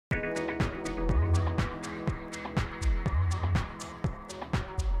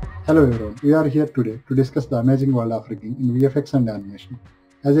Hello everyone, we are here today to discuss the amazing world of rigging in VFX and animation.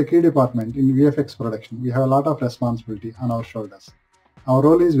 As a key department in VFX production, we have a lot of responsibility on our shoulders. Our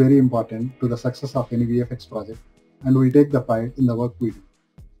role is very important to the success of any VFX project, and we take the pride in the work we do.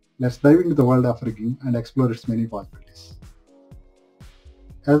 Let's dive into the world of rigging and explore its many possibilities.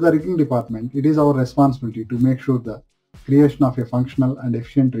 As the rigging department, it is our responsibility to make sure the creation of a functional and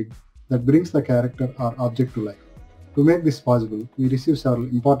efficient rig that brings the character or object to life. To make this possible, we receive several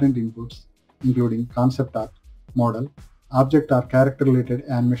important inputs, including concept art, model, object or character-related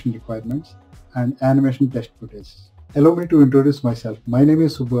animation requirements, and animation test footage. Allow me to introduce myself. My name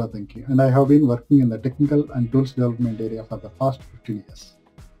is Subbu Addanki, and I have been working in the technical and tools development area for the past 15 years.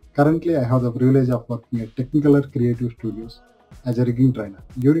 Currently, I have the privilege of working at Technicolor Creative Studios as a rigging trainer.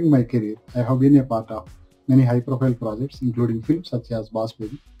 During my career, I have been a part of many high-profile projects, including films such as Boss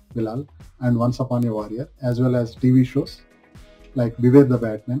Baby, Bilal, and Once Upon a Warrior, as well as TV shows like Beware the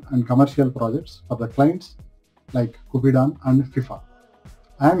Batman and commercial projects for the clients like Cupidon and FIFA.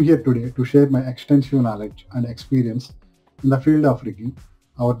 I am here today to share my extensive knowledge and experience in the field of rigging.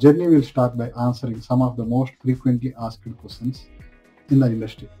 Our journey will start by answering some of the most frequently asked questions in the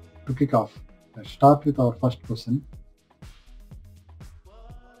industry. To kick off, let's start with our first question.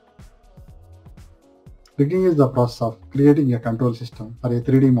 Rigging is the process of creating a control system for a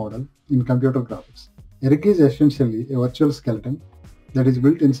 3D model in computer graphics. A rig is essentially a virtual skeleton that is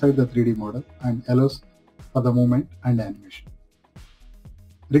built inside the 3D model and allows for the movement and animation.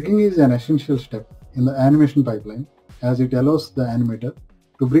 Rigging is an essential step in the animation pipeline as it allows the animator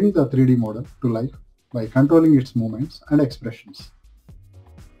to bring the 3D model to life by controlling its movements and expressions.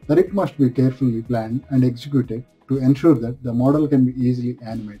 The rig must be carefully planned and executed to ensure that the model can be easily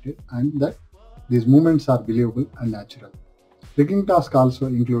animated and that these movements are believable and natural. Rigging task also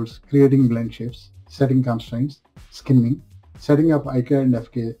includes creating blend shapes, setting constraints, skimming, setting up IK and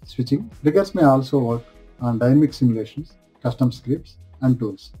FK switching. Riggers may also work on dynamic simulations, custom scripts, and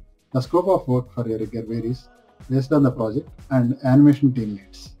tools. The scope of work for a rigger varies based on the project and animation team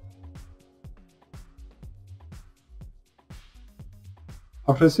needs.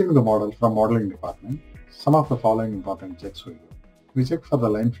 After receiving the model from modeling department, some of the following important checks we do. We check for the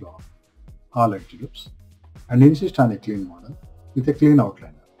line flow, all edge loops, and insist on a clean model with a clean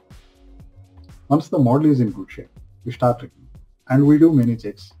outliner. Once the model is in good shape, we start rigging, and we do many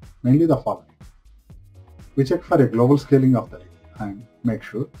checks, mainly the following. We check for a global scaling of the rig and make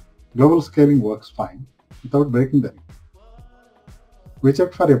sure global scaling works fine without breaking the rig. We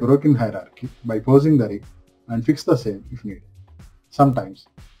check for a broken hierarchy by posing the rig and fix the same if needed. Sometimes,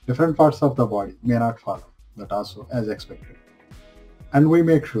 different parts of the body may not follow, that also as expected. And we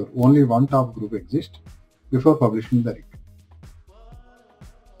make sure only one top group exists before publishing the rig.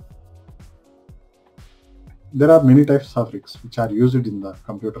 There are many types of rigs which are used in the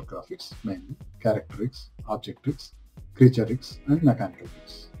computer graphics, mainly character rigs, object rigs, creature rigs, and mechanical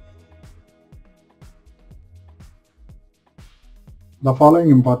rigs. The following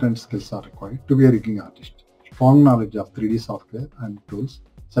important skills are required to be a rigging artist. Strong knowledge of 3D software and tools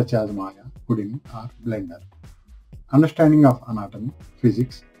such as Maya, Houdini, or Blender. Understanding of anatomy,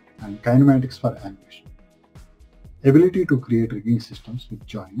 physics, and kinematics for animation. Ability to create rigging systems with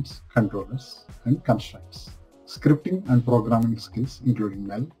joints, controllers, and constraints. Scripting and programming skills including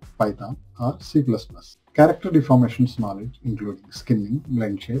Mel, Python, or C++. Character deformations knowledge including skimming,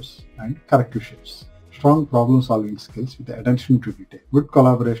 blend shapes, and corrective shapes. Strong problem-solving skills with attention to detail. Good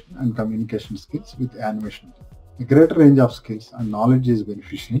collaboration and communication skills with animation. A greater range of skills and knowledge is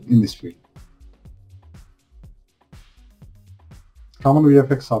beneficial in this field. Common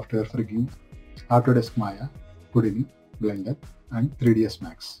VFX software for rigging: Autodesk Maya, Houdini, Blender, and 3ds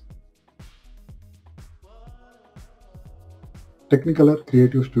Max. Technicolor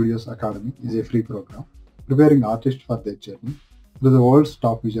Creative Studios Academy is a free program preparing artists for their journey through the world's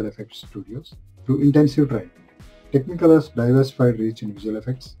top visual effects studios through intensive training. Technicolor's diversified reach in visual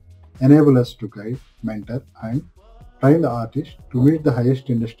effects enable us to guide, mentor, and train the artist to meet the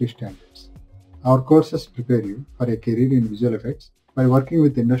highest industry standards. Our courses prepare you for a career in visual effects by working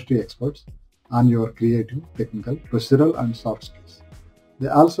with industry experts on your creative, technical, procedural, and soft skills. They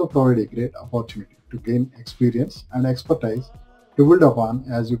also provide a great opportunity to gain experience and expertise to build upon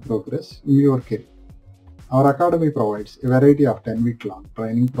as you progress in your career. Our academy provides a variety of 10-week-long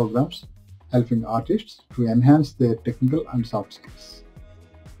training programs, helping artists to enhance their technical and soft skills.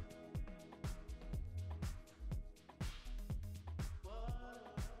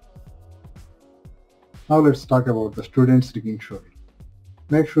 Now let's talk about the student's rigging showreel.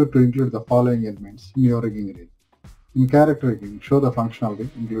 Make sure to include the following elements in your rigging reel. In character rigging, show the functional rig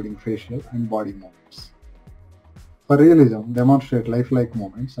including facial and body movements. For realism, demonstrate lifelike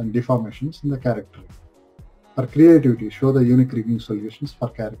movements and deformations in the character. For creativity, show the unique rigging solutions for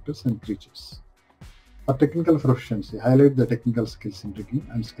characters and creatures. For technical proficiency, highlight the technical skills in rigging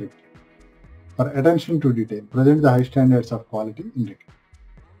and scripting. For attention to detail, present the high standards of quality in rigging.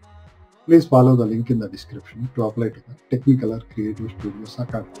 Please follow the link in the description to apply to the Technicolor Creative Studios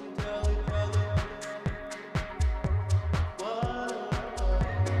Academy.